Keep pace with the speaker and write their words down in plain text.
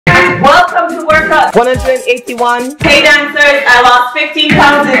Welcome to workout 181. Hey dancers, I lost 15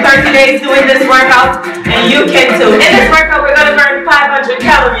 pounds in 30 days doing this workout, and you can too. In this workout, we're going to burn 500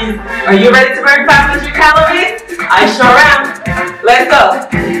 calories. Are you ready to burn 500 calories? I sure am. Let's go.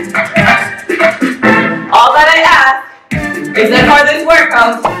 All that I ask is that for this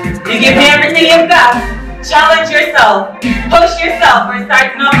workout, you give me everything you've got. Challenge yourself. Push yourself. We're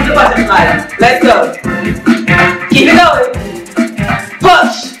starting off with the butterfly. Let's go. Keep it going.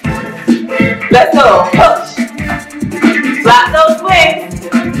 Push. Let's go. Push. Flap those wings.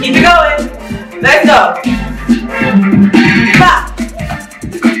 Keep it going. Let's go. Flap.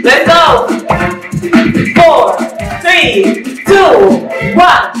 Let's go. 4, 3, 2, 1.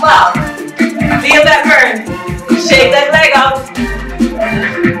 Wow. Feel that burn. Shake that leg out.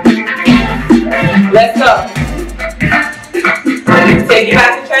 Let's go. Take it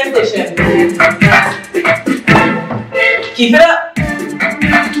back to transition. Keep it up.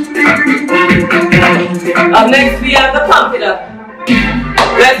 Up next we have the pump it up.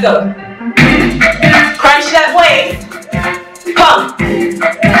 Let's go. Crunch that waist. Pump.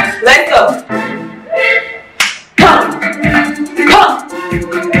 Let's go. Pump. Pump.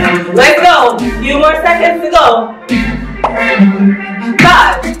 Let's go. Few more seconds to go.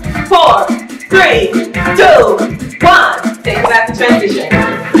 5, 4, 3, 2, 1. Take it back to transition.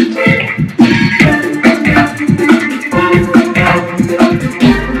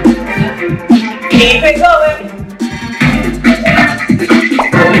 Keep it going.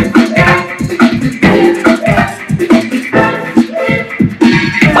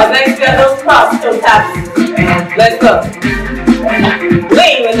 Up next we have those cross toe taps. Let's go.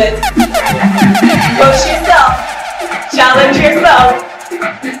 Lean with it. Push yourself. Challenge yourself.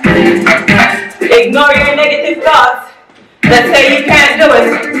 Ignore your negative thoughts that say you can't do it.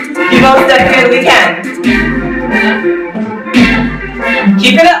 You most definitely can.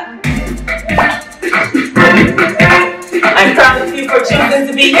 Keep it up. I'm proud of you for choosing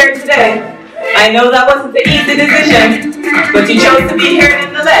to be here today. I know that wasn't the easy decision, but you chose to be here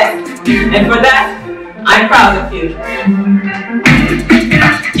nonetheless. And for that, I'm proud of you.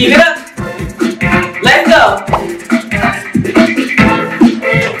 Keep it up. Let's go.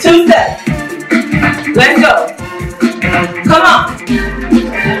 2 steps. Let's go. Come on. 2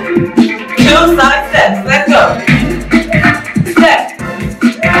 side steps. Let's go. Step.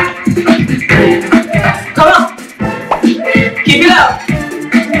 Come on. Keep it up.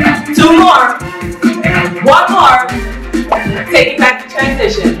 2 more. 1 more. Take it back to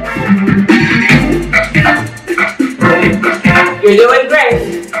transition. You're doing great.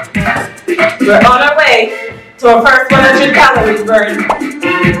 We're on our way to our first 100 calories burn.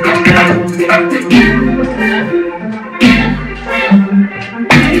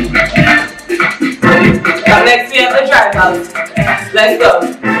 Up next we have the drive out. Let's go.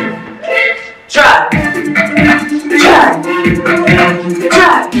 Drive. Drive.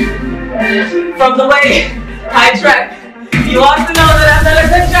 Drive. From the way I track, you also know that I'm not a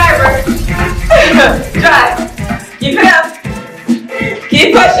good driver. Drive. Keep it up. Keep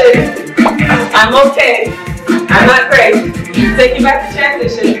pushing. I'm okay. I'm not great. Take you back to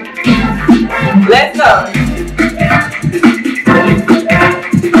transition. Let's go.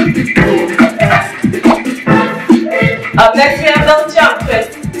 Up next we have those jump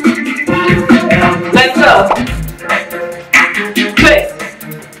twists. Let's go. Twist.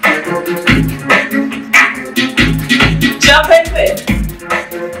 Jump and twist.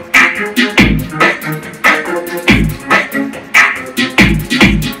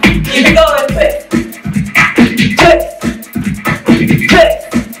 Keep it going, twist. Twist. Twist.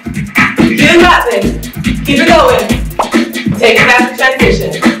 You got it. Keep it going. Take it back to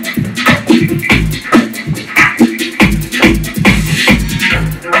transition.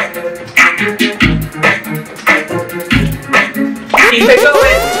 Keep it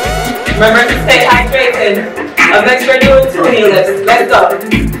going. Remember to stay hydrated. Up next we're doing 2 knee lifts. Let's go.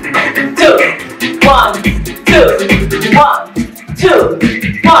 2, 1, 2, 1, 2,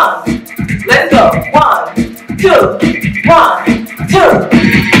 1. Let's go. 1, 2, 1, 2.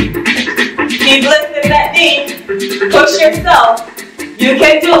 Keep lifting that knee. Push yourself. You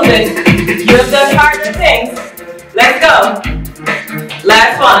can do this. You have done harder things. Let's go.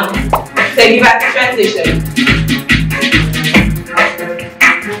 Last one. Take you back to transition.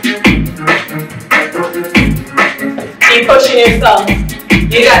 Keep pushing yourself.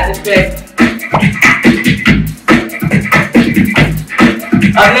 You got this, babe.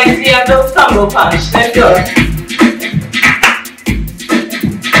 Up next, we have those tumble punch. Let's go.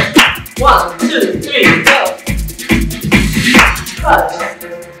 1, 2, 3, go. Punch.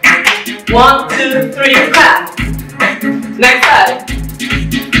 1, 2, 3, clap. Next side.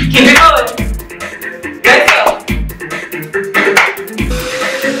 Keep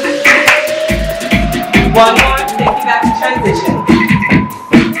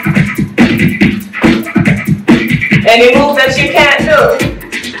Any move that you can't do,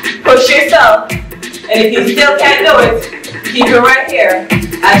 push yourself. And if you still can't do it, keep it right here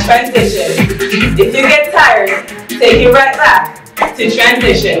at transition. If you get tired, take it right back to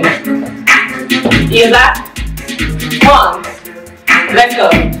transition. Feel that? 1. Let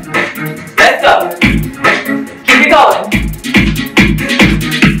go. Let's go. Keep it going.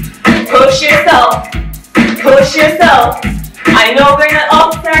 Push yourself. Push yourself. I know we're not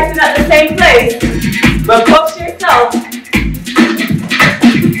all starting at the same place, but push yourself.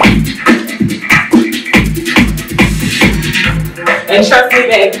 And trust me,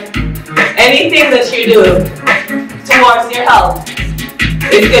 babe, anything that you do towards your health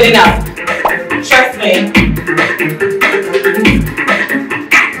is good enough. Trust me.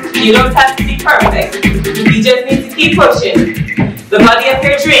 You don't have to be perfect. You just need to keep pushing. The body of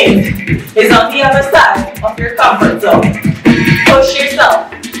your dreams is on the other side of your comfort zone. Push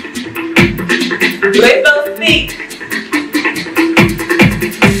yourself. Lift those feet.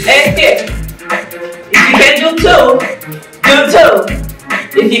 And here. If you can do 2, do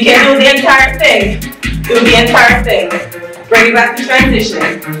 2. If you can do the entire thing, do the entire thing. Bring it back to transition.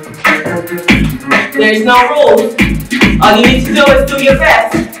 There's no rules. All you need to do is do your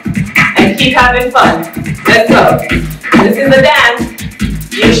best and keep having fun. Let's go. This is a dance.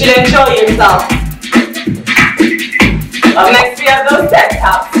 You should enjoy yourself. Up next we have those step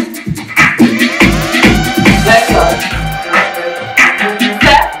taps. Let's go.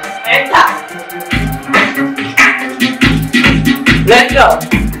 Step and tap. Let's go.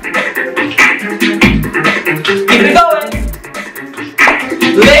 Keep it going.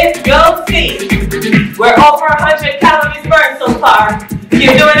 Lift your feet. We're over 100 calories burned so far.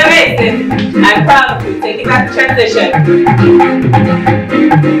 You're doing amazing. I'm proud of you. Take it back to transition.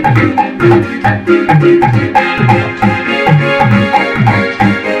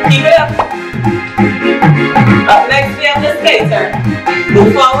 Keep it up. Up next we have the skater.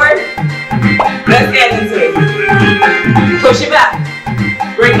 Move forward. Let's get into it. Push it back.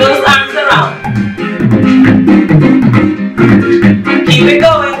 Bring those arms around. Keep it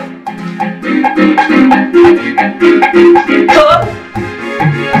going. Push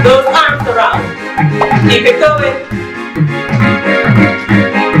those arms around. Keep it going.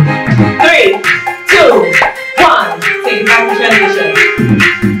 3, 2, 1. Take it back to transition.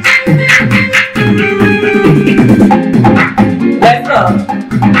 Let's go.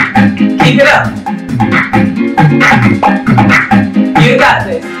 Keep it up. You got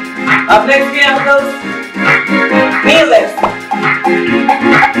this. Up next we have those knee lifts.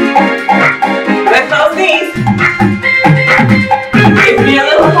 Lift those knees. Give me a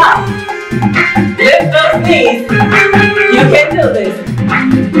little hop. Lift those knees. You can do this.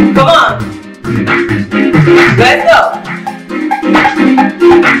 Come on. Let's go.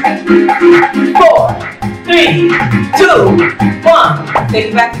 4, 3, 2, 1. Take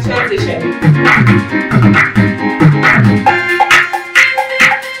it back to transition.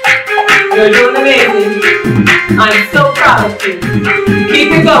 You're doing amazing. I'm so proud of you. Keep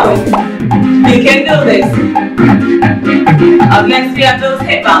it going. You can do this. Up next we have those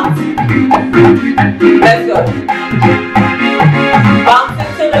hip bounce. Let's go. Bounce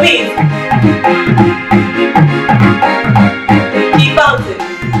into the beat. Keep bouncing.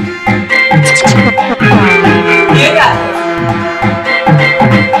 You got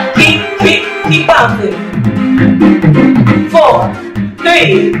this. Keep bouncing. 4,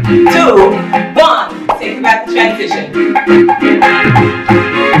 3, 2, 1. Take it back to transition.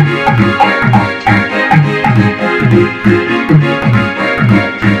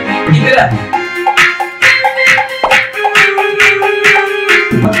 Keep it up.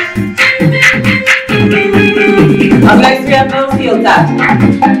 Up next we have those heel taps.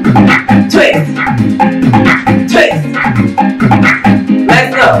 Twist. Twist.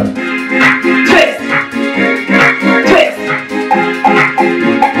 Let's go. Twist. Twist.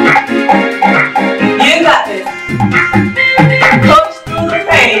 You got this. Push through the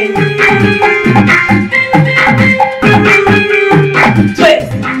pain.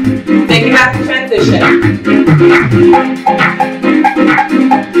 Twist. Take it back to transition.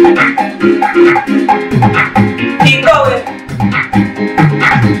 Keep going.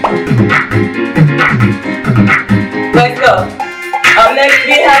 Let's go. Up next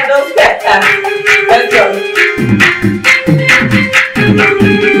we have those step taps. Let's go.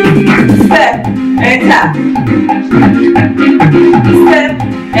 Step and tap. Step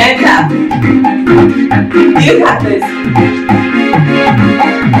and tap. You got this.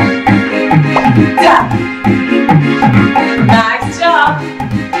 Tap. Nice job.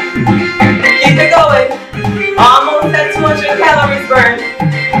 Keep it going. Almost at 200 calories burned.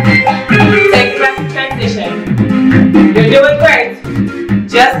 Take it back to transition.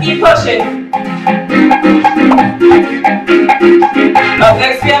 Just keep pushing. Up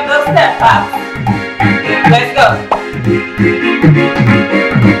next we have those step claps. Let's go.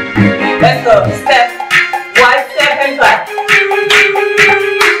 Let's go. Step. One step and clap.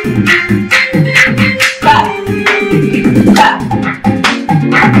 Clap. Clap.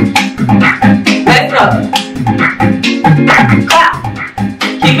 Let's go. Clap.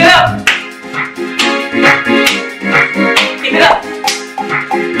 Keep it up. Keep it up.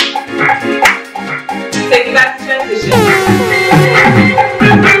 Take it back to transition.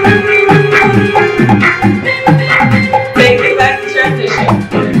 Take it back to transition.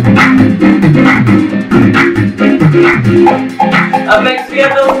 Up next we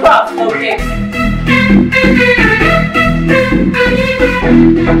have those cross low kicks.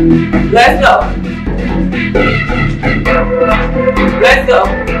 Let's go. Let's go.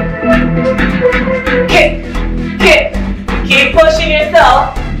 Kick. Kick. Keep pushing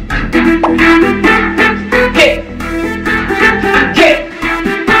yourself. Kick. Kick.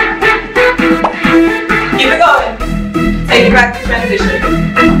 Keep it going. Take it back to transition.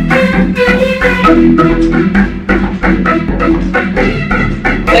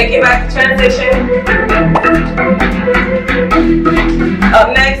 Take it back to transition. Up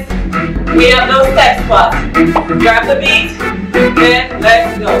next, we have those step squats. Grab the beat, and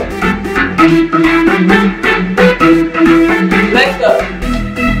let's go. Let's go.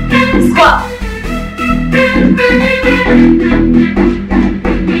 Squat.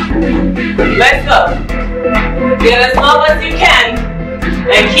 Let's go. Get as low as you can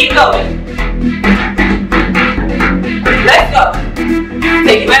and keep going. Let's go.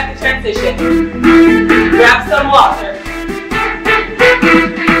 Take it back to transition. Grab some water.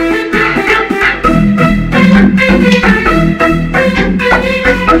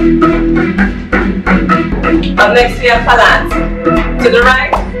 Up next we have balance. To the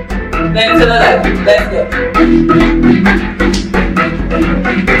right, then to the left. Let's go.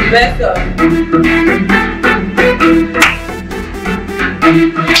 Let's go.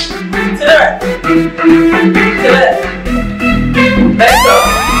 To the right. To the left. Let's go.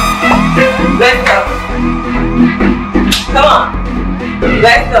 Let's go. Come on.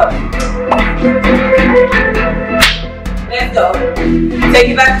 Let's go. Let's go. Take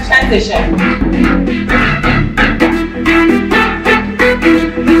it back to transition.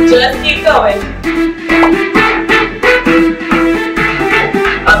 Just keep going.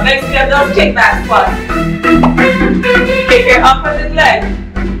 Up next we have those kickback squats. Kick your opposite leg.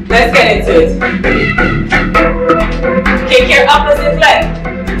 Let's get into it. Kick your opposite leg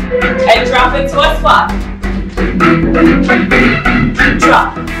and drop into a squat.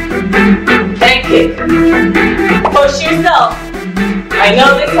 Drop and kick. Push yourself. I know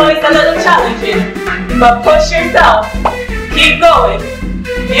this one is a little challenging, but push yourself. Keep going.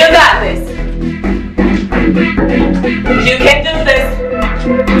 You got this. You can do this.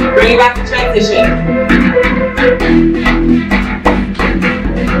 Bring it back to transition.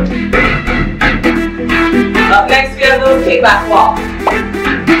 Up next we have those kickback walk.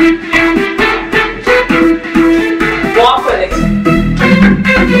 Walk with it.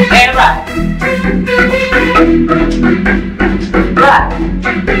 And right. Right.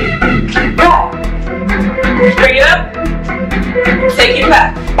 Right. Bring it up. Take it back.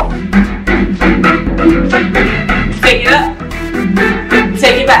 Take it up.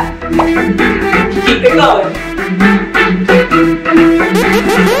 Take it back. Keep it going.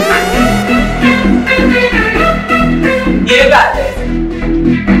 You got this.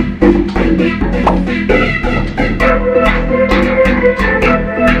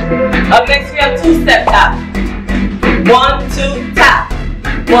 Up next we have two-step tap. 1, 2, tap.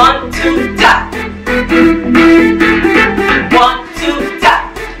 1, 2, tap. 1, 2, tap.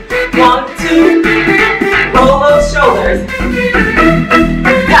 1, 2. Roll those shoulders.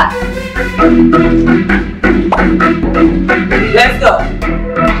 Tap. Let's go.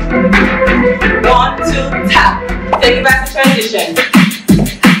 1, 2, tap. Take it back to transition.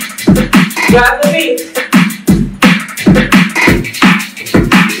 Grab the beat.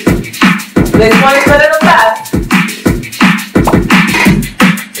 This one is a little fast.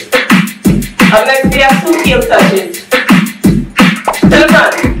 Up next we have two heel touches. To the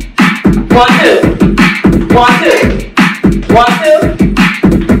front. 1, 2. 1, 2. 1, 2.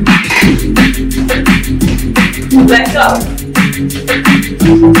 Let's go.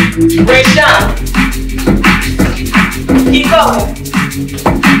 Reach down. Keep going.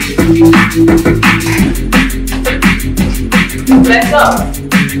 Let's go.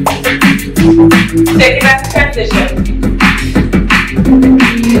 Take it back to transition.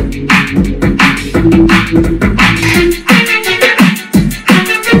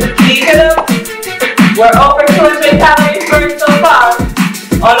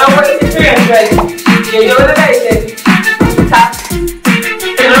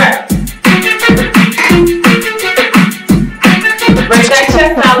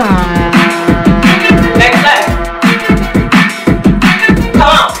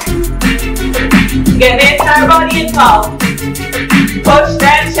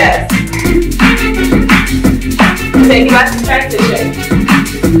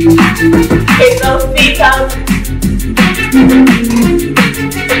 Kick those feet out.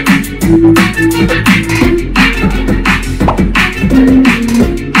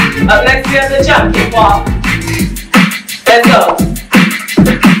 Up next we have the jump kick walk. Let's go.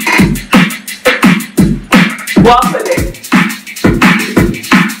 Walk with it.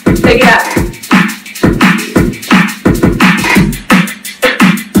 Take it out.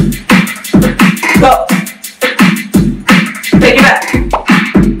 Go. Take it back.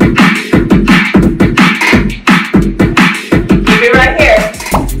 Keep it right here.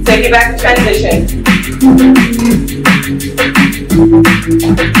 Take it back to transition.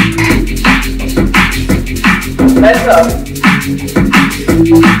 Let's go.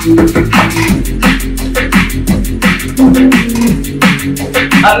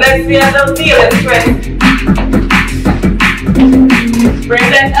 Up next we have those knee lifts, friends. Bring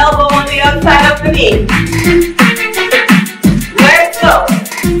that elbow on the outside of the knee. Let's go.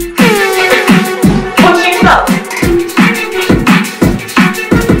 Pushing up.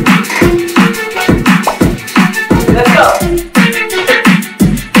 Let's go.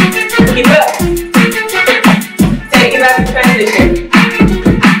 Keep it up. Take it back to transition.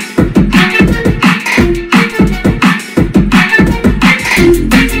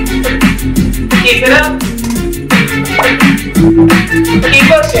 Keep it up. Keep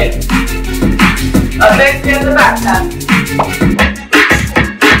pushing. Up next we have the back tap.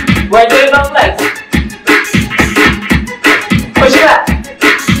 We're doing both legs. Push it back.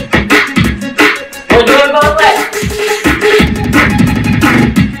 We're doing both legs.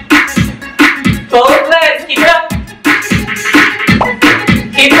 Both legs, keep it up.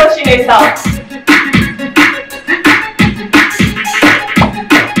 Keep pushing yourself.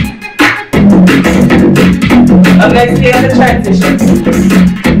 Up next we have the transition.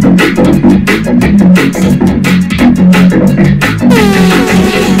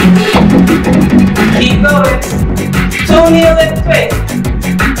 Keep going. 2 knee lift twists.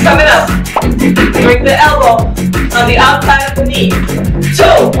 Coming up. Bring the elbow on the outside of the knee. 2,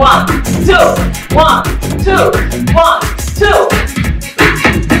 1, 2, 1, 2, 1, 2.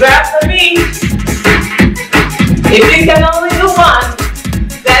 Grab the knee. If you can only do one,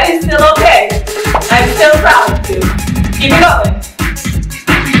 that is still okay. I'm still proud of you. Keep it going.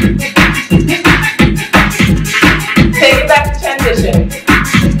 Take it back to transition.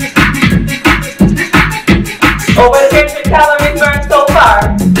 Over 300 calories burned so far.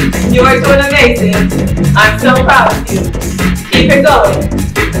 You are doing amazing. I'm so proud of you. Keep it going.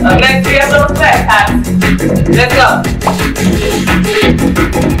 Up next we have those back taps. Let's go.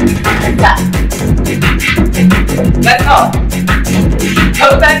 Tap. Let's go.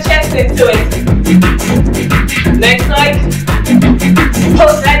 Hook that chest into it. Next leg.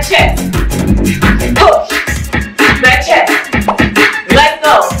 Push that chest. Push that chest. Let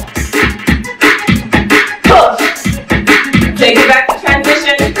go. Push. Take it back to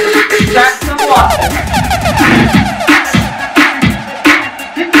transition. Grab some water.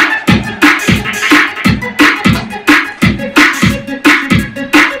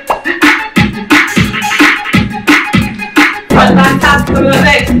 Front back tap from the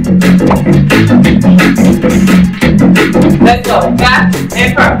legs. Let's go. Back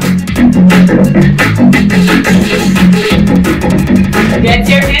and front. Get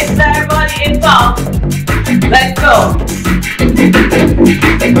your entire body involved. Let's go.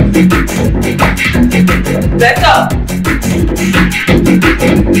 Let's go.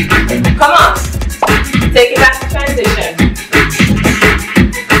 Come on. Take it back to transition.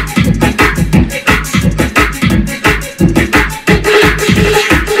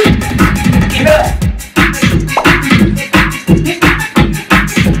 Keep it up.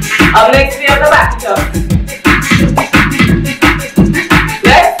 Up next we have the back jump.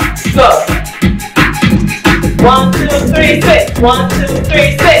 Let's go. 1, 2, 3, switch. 1, 2,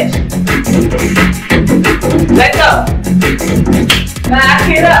 3, switch. Let go. Back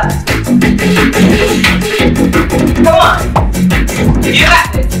it up. Come on. You got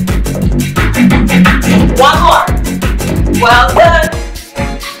this. One more. Well done.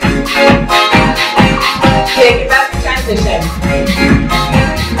 Take it back to transition.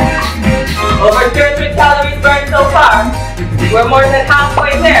 Over 200 calories burned so far. We're more than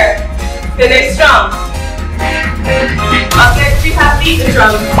halfway there. Finish strong. Up next we have beat the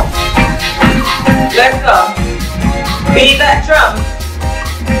drum. Let's go. Beat that drum.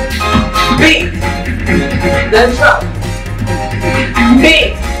 Beat the drum.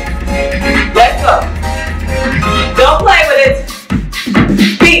 Beat. Let's go. Don't play with it.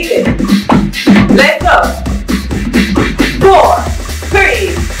 Beat it. Let's go. 4,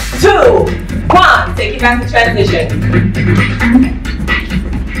 3, 2, 1. Take it back to transition.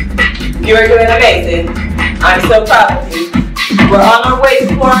 You are doing amazing. I'm so proud of you. We're on our way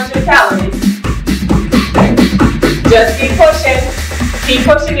to 400 calories. Just keep pushing. Keep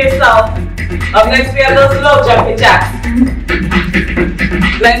pushing yourself. Up next we have those low jumping jacks.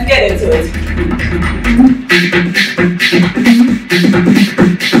 Let's get into it.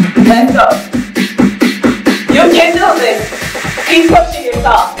 Let's go. You can do this. Keep pushing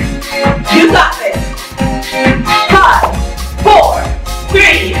yourself. You got this. 5, 4,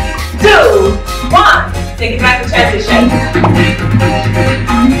 3, 2, 1. Take it back to transition.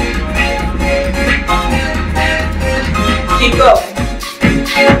 Keep going.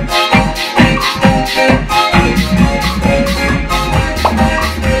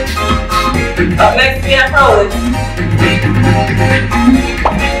 Up next we have rolling.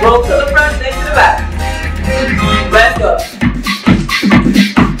 Roll to the front, then to the back. Let's go.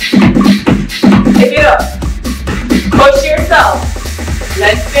 Pick it up. Push yourself.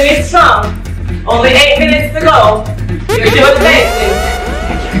 Let's finish strong. Only 8 minutes to go. You're doing amazing.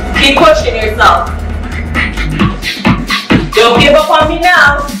 Keep pushing yourself. Don't give up on me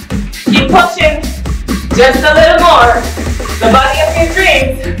now. Keep pushing. Just a little more. The body of your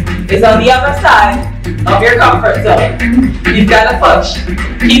dreams is on the other side of your comfort zone. You've got to push.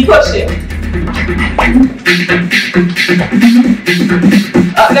 Keep pushing.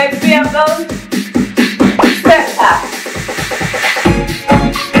 Up next we have those step taps.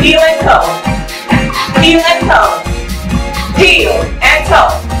 Heel and toe. Heel and toe. Heel and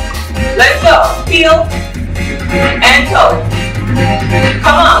toe. Let's go. Heel and toe.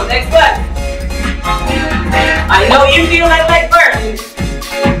 Come on, next one. I know you feel like burning.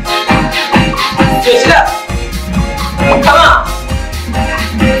 Switch it up. Come on.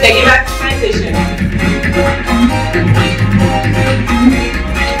 Take it back to transition.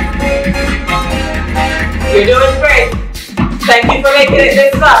 You're doing great. Thank you for making it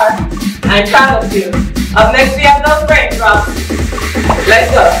this far. I'm proud of you. Up next we have those raindrops.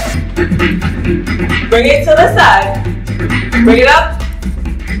 Let's go. Bring it to the side. Bring it up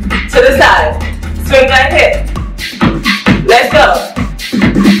to the side. Swing that hip. Let's go.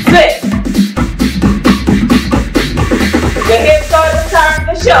 Swing. The hips are the star of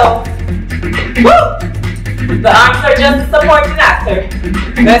the show. Woo! The arms are just a supporting actor.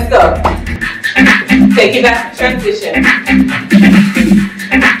 Let's go. Take it back to transition.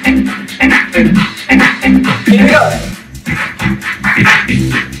 Here we go.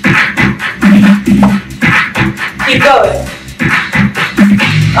 Keep going.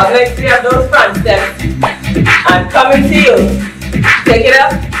 Up next we have those front steps. I'm coming to you. Take it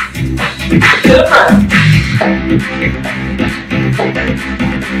up to the front.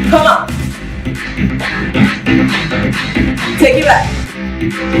 Come on. Take it back.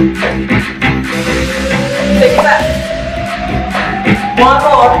 Take it back. One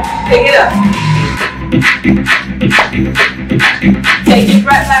more. Take it up. Take it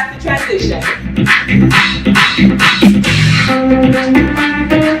right back to transition.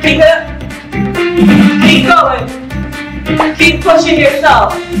 Keep it up. Keep going. Keep pushing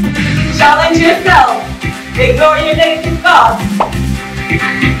yourself. Challenge yourself. Ignore your negative thoughts.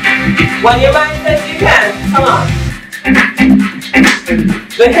 When your mind says you can, come on.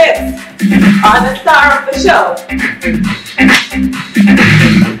 The hips are the star of the show.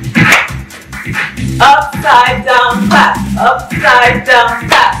 Upside down clap. Upside down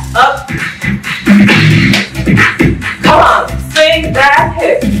clap. Up. Come on. Swing that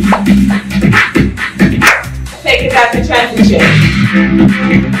hip. Take it back to transition.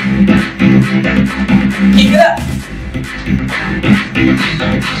 Keep it up.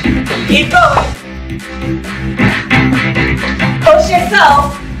 Keep going. Push yourself.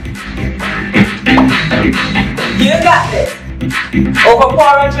 You got this. Over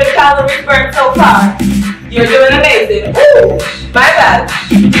 400 calories burned so far. You're doing amazing. Ooh, my bad.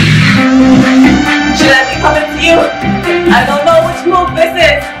 Should I be coming to you? I don't know which move this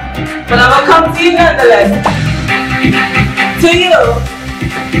is, but I'm gonna come to you nonetheless. To you.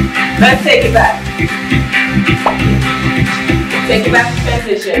 Let's take it back. Take it back to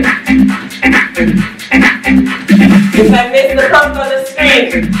transition. If I miss the pump on the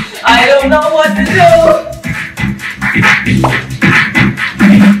screen, I don't know what to do.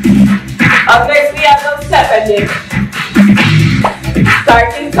 Up next we have those step endings.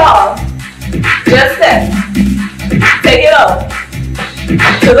 Starting tall. Just step. Take it up.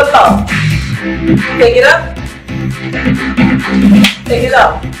 To the floor. Take it up. Take it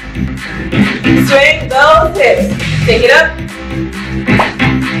up. Swing those hips. Take it up.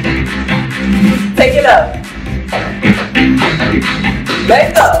 Take it up.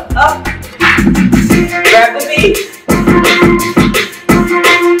 Let's go. Up. Grab the beat.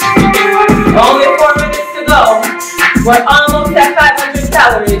 We're almost at 500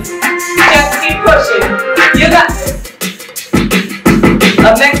 calories. Just keep pushing. You got this.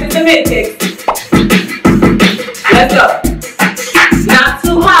 Up next is the mid kicks. Let's go. Not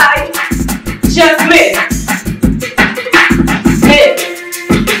too high, just mid. Mid.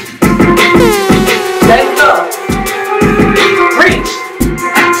 Let's go. Reach.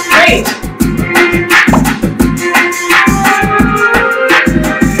 Reach.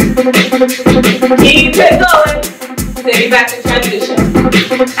 Keep it going. Take it back to transition.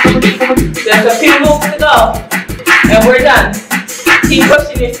 Just a few moves to go. And we're done. Keep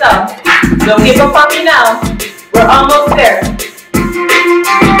pushing yourself. Don't give up on me now. We're almost there.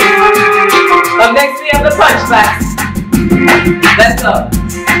 Up next we have the punch backs. Let's go.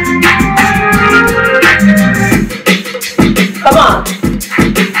 Come on.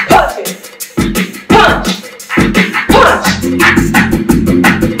 Punch it. Punch. Punch.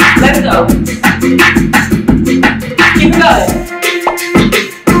 Let's go. Keep going.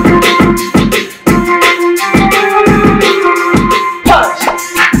 Punch.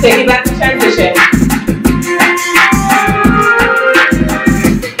 Take it back to transition.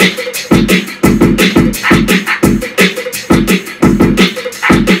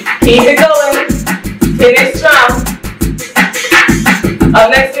 Keep it going. Finish strong. Up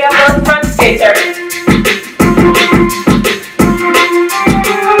next we have our front skater.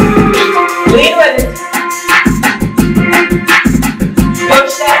 Lean with it.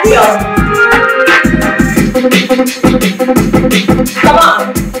 Push that heel. Come on.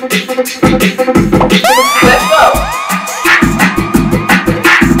 Let's go.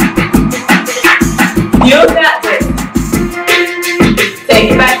 You got this. Take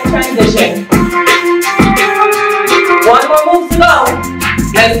it back to transition. One more move to go.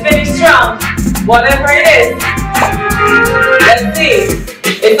 Let's finish strong. Whatever it is. Let's see.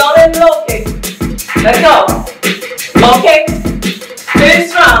 It's all in low kick. Let's go. Okay. Finish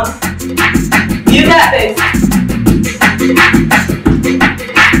strong. You got this.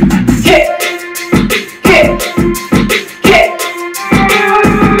 Kick. Kick. Kick.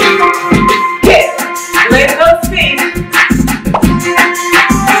 Kick. Let go speed.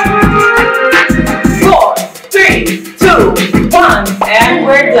 4, 3, 2, 1, and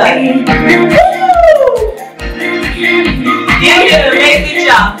we're done. Woo! You did an amazing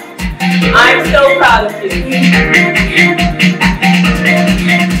job. I'm so proud of you.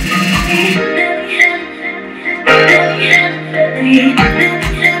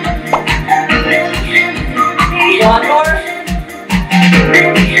 One more.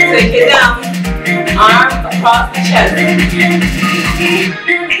 Take it down. Arm across the chest.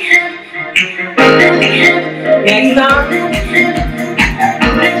 Next arm.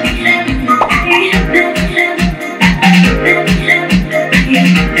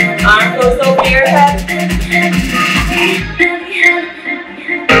 Arm goes over your head.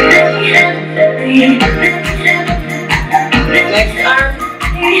 Next arm.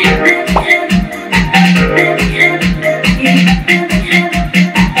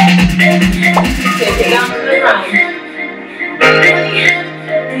 Take it down to the ground.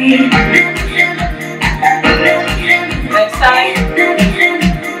 Next side.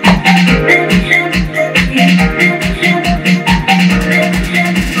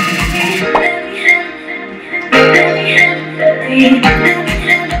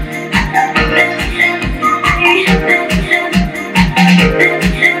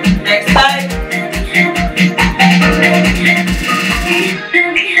 Next side.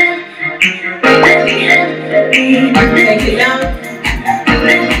 Take it down.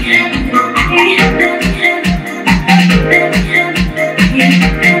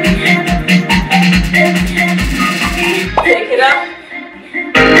 Take it up.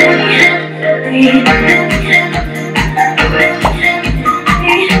 Take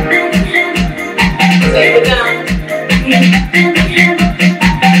it down.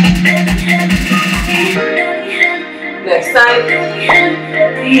 Next side.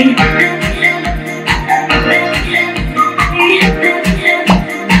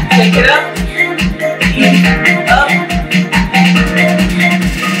 Take it up. Up.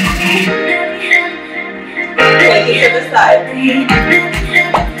 Take it to the side.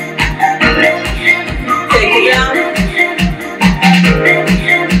 Take it down.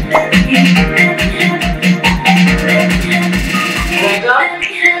 Back up.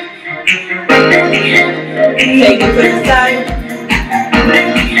 Take it to the side.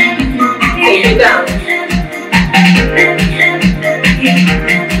 Take it down.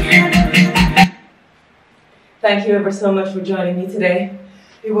 Thank you ever so much for joining me today.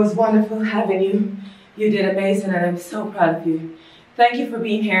 It was wonderful having you. You did amazing and I'm so proud of you. Thank you for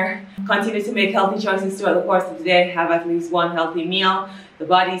being here. Continue to make healthy choices throughout the course of the day. Have at least one healthy meal. The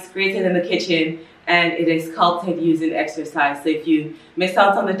body's created in the kitchen and it is sculpted using exercise. So if you miss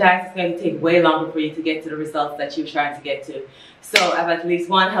out on the diet, it's going to take way longer for you to get to the results that you're trying to get to. So have at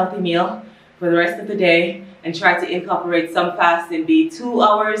least one healthy meal for the rest of the day and try to incorporate some fasting, be 2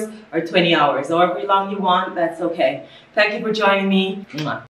 hours or 20 hours. However long you want, that's okay. Thank you for joining me. Mwah.